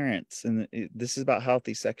your parents, and this is about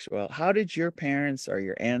healthy sexuality, how did your parents or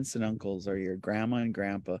your aunts and uncles or your grandma and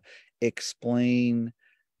grandpa explain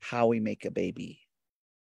how we make a baby?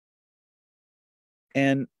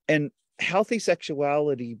 And healthy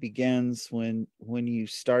sexuality begins when you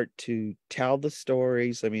start to tell the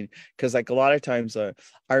stories. I mean, because like a lot of times, I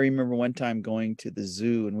remember one time going to the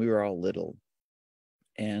zoo, and we were all little,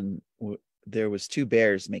 and there was 2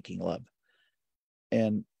 bears making love.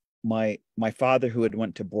 And my father, who had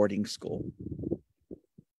went to boarding school,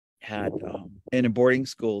 had in a boarding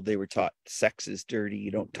school, they were taught sex is dirty,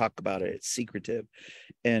 you don't talk about it, it's secretive.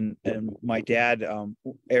 And my dad,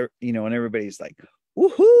 you know, and everybody's like,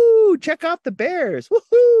 woohoo, check out the bears,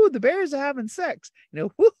 woohoo, the bears are having sex, you know,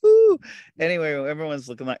 woohoo. Anyway, everyone's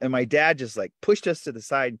looking like, and my dad just like pushed us to the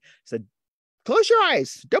side and said, close your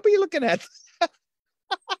eyes, don't be looking at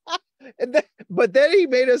But then he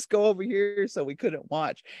made us go over here so we couldn't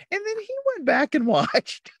watch. And then he went back and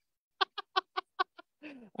watched.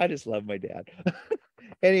 I just love my dad.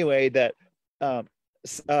 Anyway, um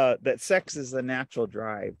that sex is a natural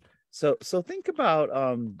drive. So think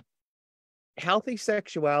about healthy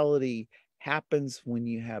sexuality happens when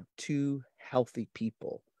you have two healthy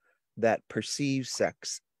people that perceive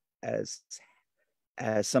sex as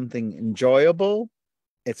something enjoyable.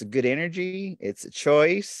 It's a good energy, it's a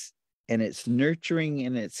choice, and it's nurturing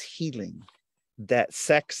and it's healing. That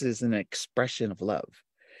sex is an expression of love.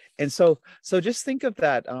 And so just think of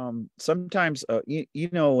that. Sometimes you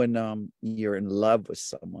know when you're in love with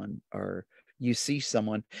someone or you see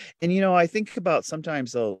someone, and I think about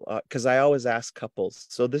sometimes though, because I always ask couples.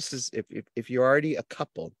 So this is if you're already a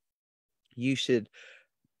couple, you should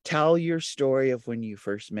tell your story of when you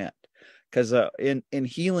first met. Because in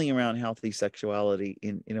healing around healthy sexuality,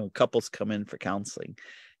 couples come in for counseling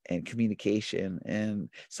and communication, and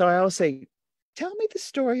so I always say, tell me the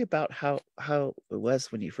story about how it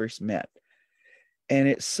was when you first met. And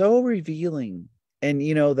it's so revealing. And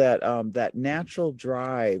that natural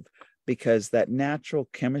drive, because that natural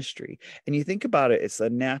chemistry, and you think about it, it's a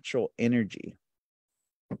natural energy.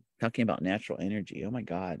 Talking about natural energy, oh my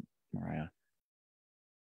God, Mariah.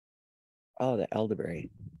 Oh, the elderberry.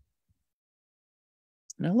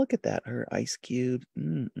 Now look at that, her ice cube.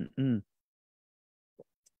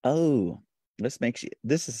 Oh, this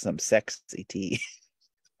is some sexy tea.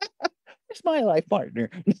 It's my life partner.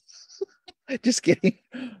 Just kidding.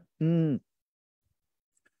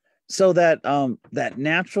 So that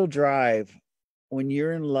natural drive when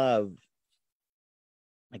you're in love,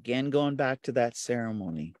 again, going back to that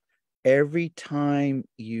ceremony, every time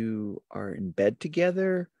you are in bed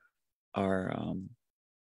together or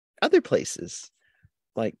other places,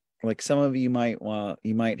 like some of you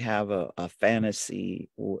might have a fantasy,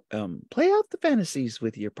 play out the fantasies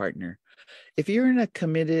with your partner. If you're in a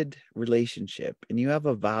committed relationship and you have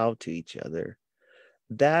a vow to each other,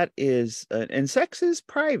 that is, and sex is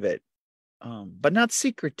private, but not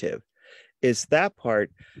secretive, is that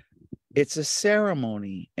part. It's a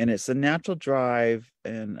ceremony and it's a natural drive.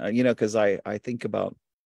 And, because I think about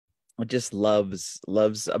just loves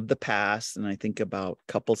of the past. And I think about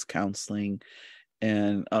couples counseling.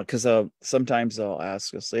 And because sometimes I'll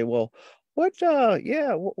say, well, what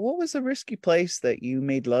was a risky place that you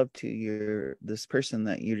made love to this person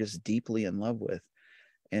that you're just deeply in love with?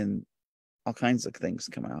 And all kinds of things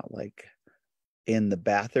come out, like in the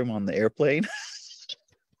bathroom on the airplane.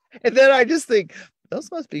 And then I just think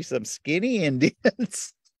those must be some skinny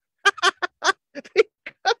Indians.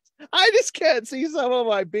 Because I just can't see some of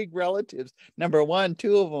my big relatives. Number one,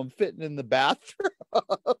 two of them fitting in the bathroom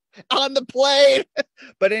on the plane.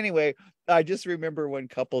 But anyway, I just remember one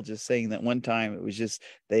couple just saying that one time it was just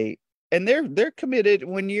they're committed.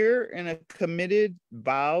 When you're in a committed,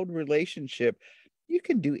 vowed relationship, you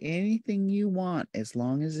can do anything you want as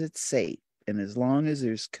long as it's safe and as long as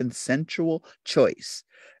there's consensual choice.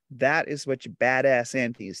 That is what your badass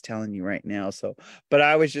auntie is telling you right now. So, but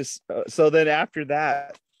I was just so then after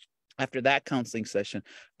that counseling session,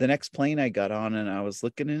 the next plane I got on and I was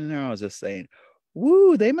looking in there, I was just saying,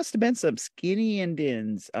 woo, they must have been some skinny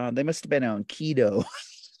Indians. They must have been on keto.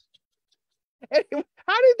 Anyway,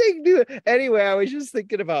 how did they do it? Anyway, I was just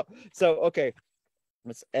thinking about, so, okay.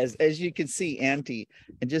 As you can see, Auntie,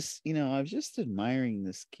 and just, I was just admiring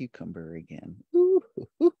this cucumber again.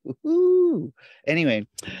 Ooh. Anyway,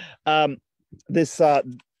 this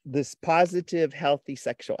positive, healthy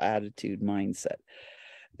sexual attitude mindset.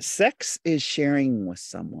 Sex is sharing with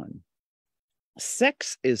someone.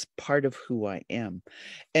 Sex is part of who I am.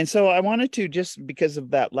 And so I wanted to, just because of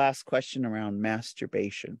that last question around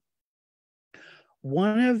masturbation,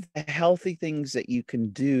 one of the healthy things that you can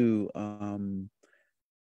do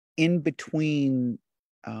in between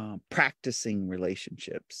practicing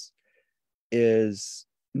relationships is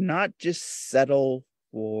not just settle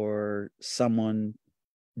for someone.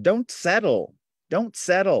 Don't settle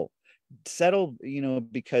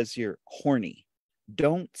because you're horny.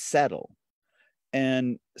 Don't settle.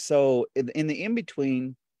 And so in the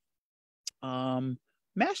in-between,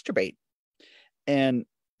 masturbate. And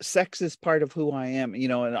sex is part of who I am,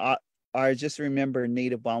 and I just remember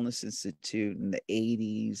Native Wellness Institute in the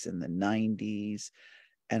 80s and the 90s.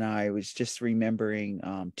 And I was just remembering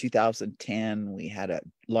 2010, we had a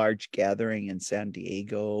large gathering in San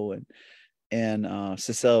Diego, and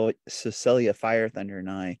Cecilia Fire Thunder and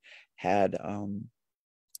I had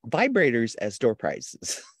vibrators as door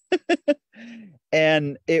prizes.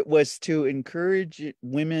 And it was to encourage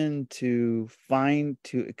women to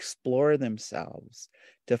explore themselves,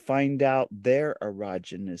 to find out their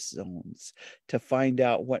erogenous zones, to find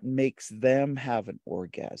out what makes them have an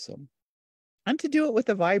orgasm, and to do it with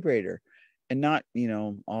a vibrator and not,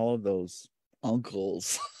 all of those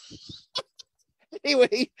uncles.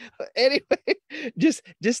 anyway, anyway, just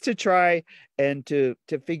to try and to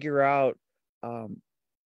figure out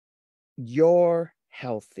your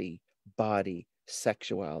healthy body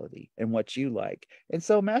sexuality and what you like. And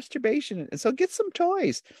so masturbation, and so get some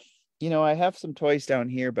toys. I have some toys down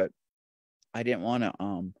here, but I didn't want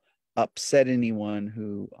to upset anyone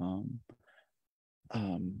who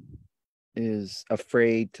is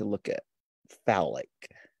afraid to look at phallic,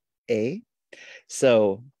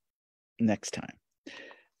 so next time.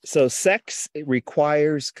 So sex, it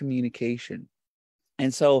requires communication.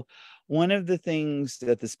 And so one of the things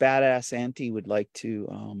that this badass auntie would like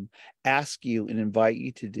to ask you and invite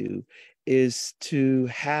you to do is to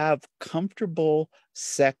have comfortable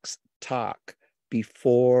sex talk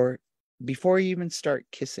before you even start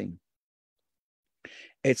kissing.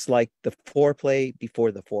 It's like the foreplay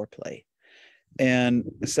before the foreplay. And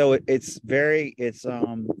so it's very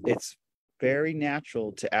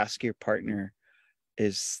natural to ask your partner,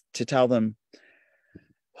 is to tell them,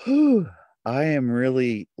 whew, I am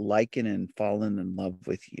really liking and falling in love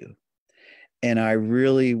with you. And I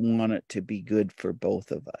really want it to be good for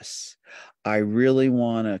both of us. I really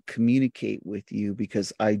want to communicate with you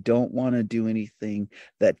because I don't want to do anything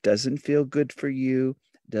that doesn't feel good for you,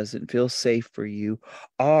 doesn't feel safe for you,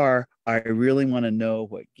 or I really want to know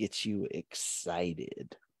what gets you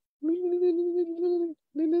excited.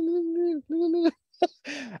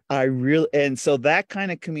 And so that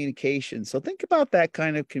kind of communication. So think about that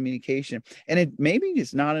kind of communication. And it maybe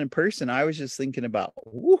it's not in person. I was just thinking about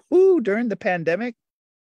woohoo during the pandemic.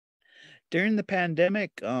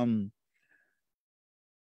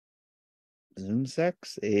 Zoom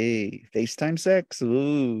sex, FaceTime sex,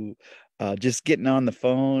 just getting on the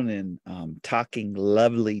phone and talking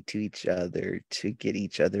lovely to each other to get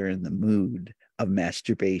each other in the mood of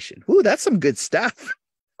masturbation. Ooh, that's some good stuff.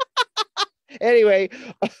 Anyway,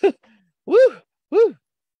 woo, woo,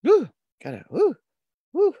 woo, gotta, woo,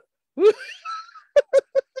 woo, woo.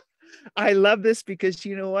 I love this because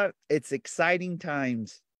you know what? It's exciting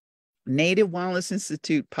times. Native Wellness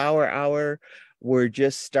Institute Power Hour. We're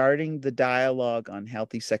just starting the dialogue on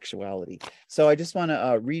healthy sexuality. So I just want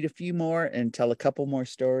to read a few more and tell a couple more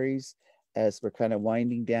stories as we're kind of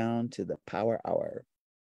winding down to the Power Hour.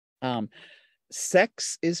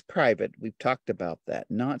 Sex is private. We've talked about that,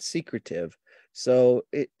 not secretive. So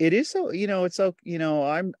it is so, it's so,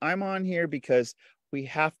 I'm on here because we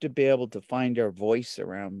have to be able to find our voice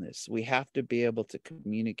around this. We have to be able to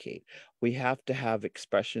communicate. We have to have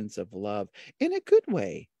expressions of love in a good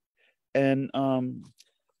way. And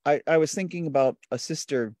I was thinking about a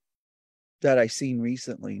sister that I seen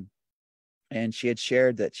recently, and she had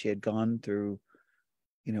shared that she had gone through,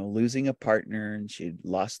 losing a partner, and she'd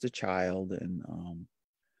lost a child,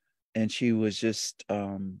 and she was just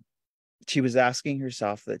she was asking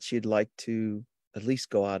herself that she'd like to at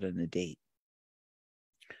least go out on a date.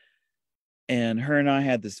 And her and I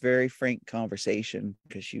had this very frank conversation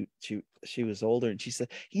because she was older, and she said,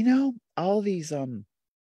 all these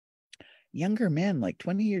younger men, like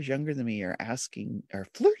 20 years younger than me, are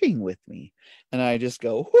flirting with me. And I just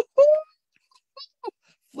go,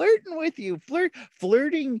 flirting with you.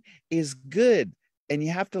 Flirting is good, and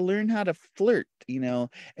you have to learn how to flirt,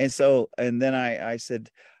 And so, and then I said,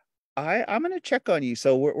 I'm going to check on you.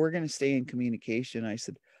 So we're going to stay in communication. I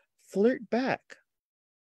said, flirt back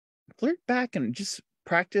and just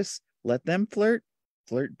practice. Let them flirt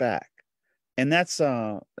back. And that's,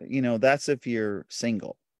 that's if you're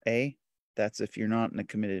single, that's if you're not in a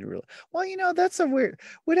committed relationship. Well, that's a weird,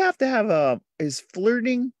 we'd have to have is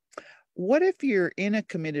flirting. What if you're in a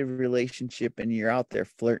committed relationship and you're out there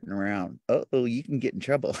flirting around? Oh, you can get in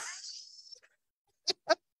trouble.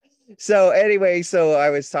 So anyway, so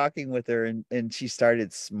I was talking with her, and she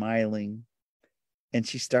started smiling and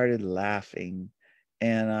she started laughing.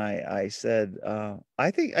 And I said,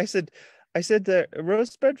 I said the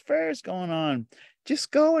Rosebud Fair is going on.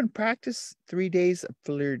 Just go and practice 3 days of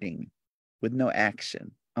flirting with no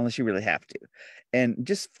action, unless you really have to. And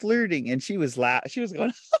just flirting. And she was she was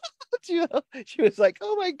going, she was like,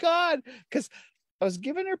 oh my God. Because I was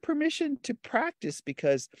giving her permission to practice,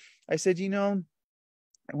 because I said,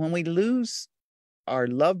 when we lose our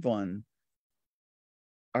loved one,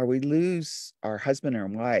 or we lose our husband or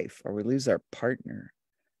wife, or we lose our partner,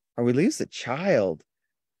 or we lose a child,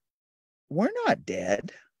 we're not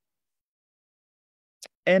dead.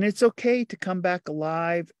 And it's okay to come back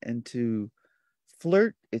alive and to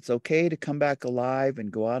flirt. It's okay to come back alive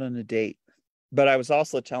and go out on a date. But I was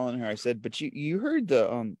also telling her, I said, but you heard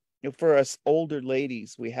the for us older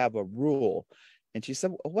ladies, we have a rule. And she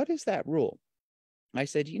said, what is that rule? I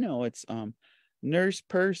said, it's nurse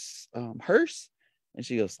purse hearse. And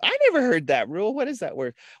she goes, I never heard that rule. What is that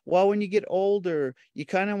word? Well, when you get older, you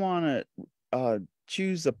kind of want to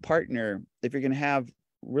choose a partner if you're going to have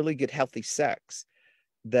really good healthy sex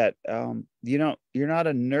that you're not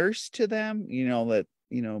a nurse to them, that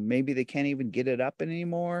maybe they can't even get it up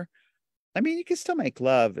anymore. I mean, you can still make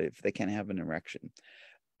love if they can't have an erection.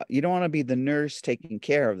 You don't want to be the nurse taking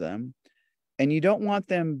care of them, and you don't want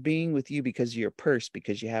them being with you because of your purse,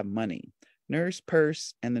 because you have money. Nurse,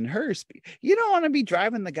 purse, and then hearse. You don't want to be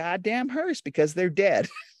driving the goddamn hearse because they're dead.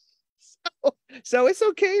 So it's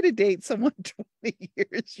okay to date someone 20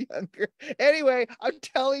 years younger. Anyway, I'm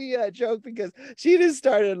telling you that joke because she just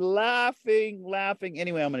started laughing.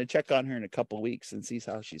 Anyway, I'm going to check on her in a couple of weeks and see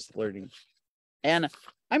how she's flirting. And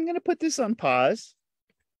I'm going to put this on pause,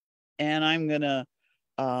 and I'm going to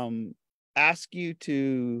ask you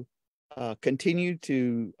to continue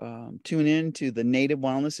to tune in to the Native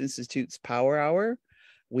Wellness Institute's Power Hour.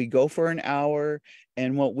 We go for an hour,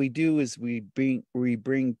 and what we do is we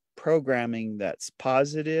bring programming that's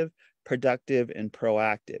positive, productive, and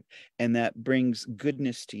proactive, and that brings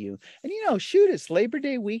goodness to you. And shoot, it's Labor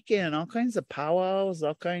Day weekend, all kinds of powwows,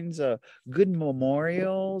 all kinds of good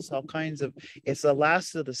memorials, it's the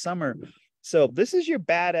last of the summer. So this is your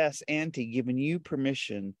badass auntie giving you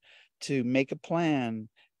permission to make a plan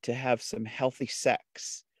to have some healthy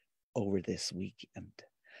sex over this weekend.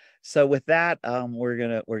 So with that, we're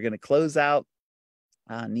gonna close out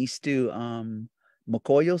Nistu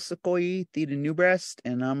Mokoyo Sukoi Theda NewBreast,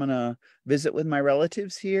 and I'm gonna visit with my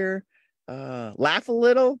relatives here, laugh a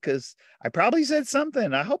little because I probably said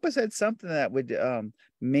something. I hope I said something that would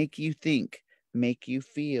make you think, make you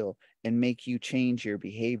feel, and make you change your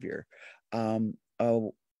behavior.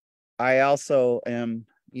 I also am,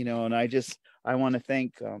 and I want to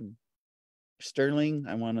thank Sterling.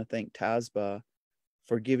 I want to thank Tasba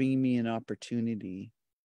for giving me an opportunity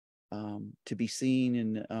to be seen,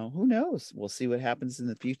 and who knows, we'll see what happens in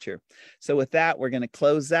the future. So with that, we're going to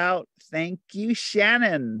close out. Thank you,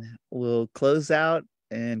 Shannon. We'll close out,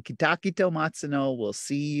 and Kitakito Matsuno. We'll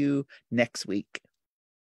see you next week.